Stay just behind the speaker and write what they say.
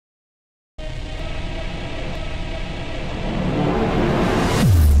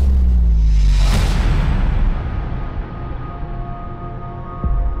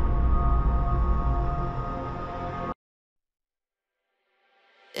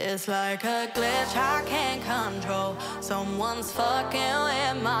It's like a glitch I can't control. Someone's fucking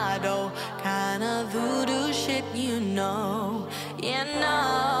with my dough. Kind of voodoo shit, you know. You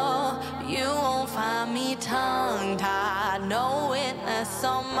know, you won't find me tongue-tied. No witness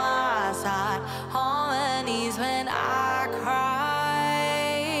on my side. On my knees when I cry.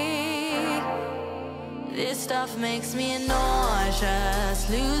 This stuff makes me nauseous.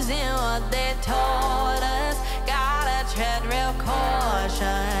 Losing what they taught us. Gotta tread real cautious.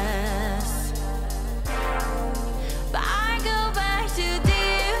 But I go back to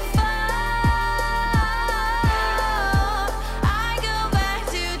default. I go back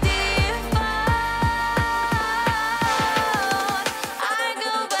to default. I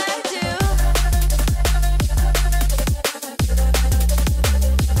go back to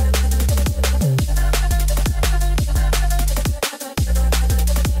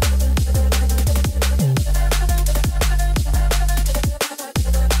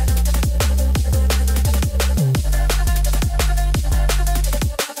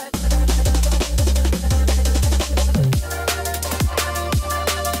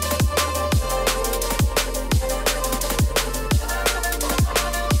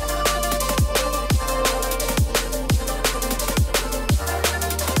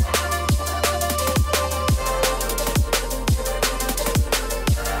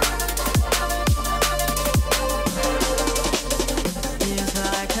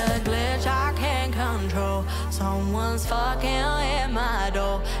someone's fucking with my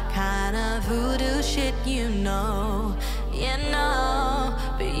dough. Kind of voodoo shit, you know. You know,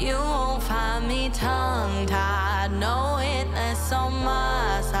 but you won't find me tongue-tied. No witness on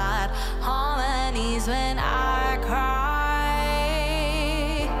my side. On my knees when I cry.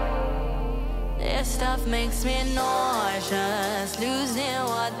 This stuff makes me nauseous. Losing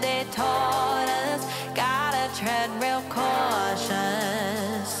what they taught us. Gotta tread real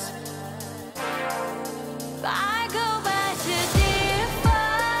cautious. I go back to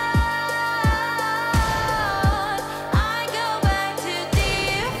default. I go back to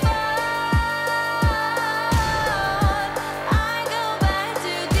default. I go back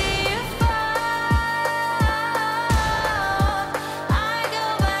to default. I go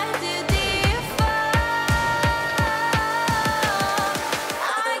back to default.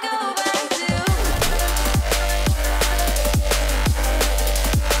 I go back to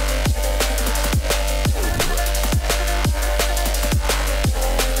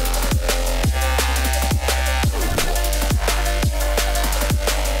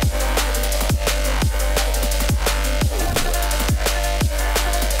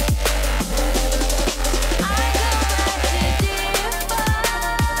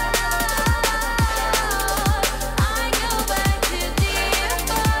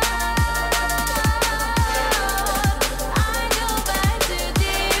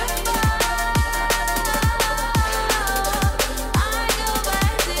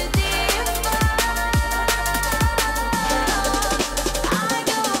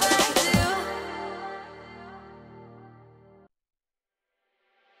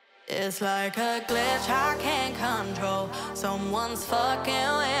it's like a glitch I can't control. Someone's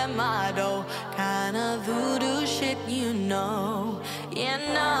fucking with my dough. Kind of voodoo shit, you know. You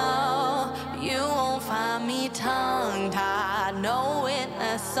know, you won't find me tongue-tied. No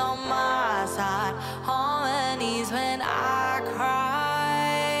witness on my side. On my knees when I cry.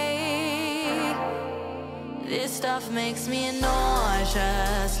 This stuff makes me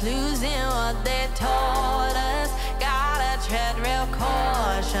nauseous. Losing what they taught us. Gotta tread real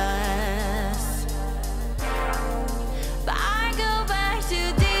cautious. But I go back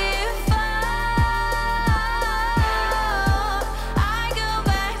to default. I go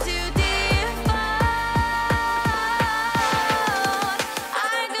back to default.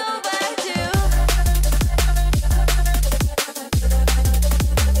 I go back to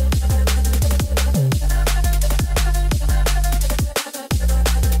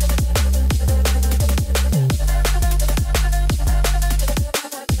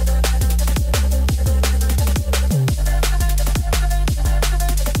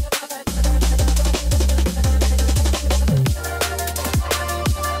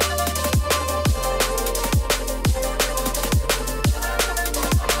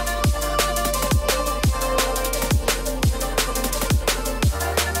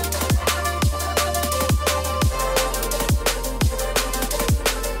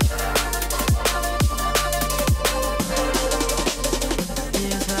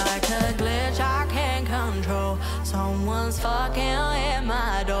someone's fucking with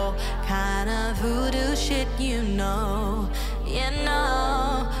my dough. Kind of voodoo shit, you know. You know.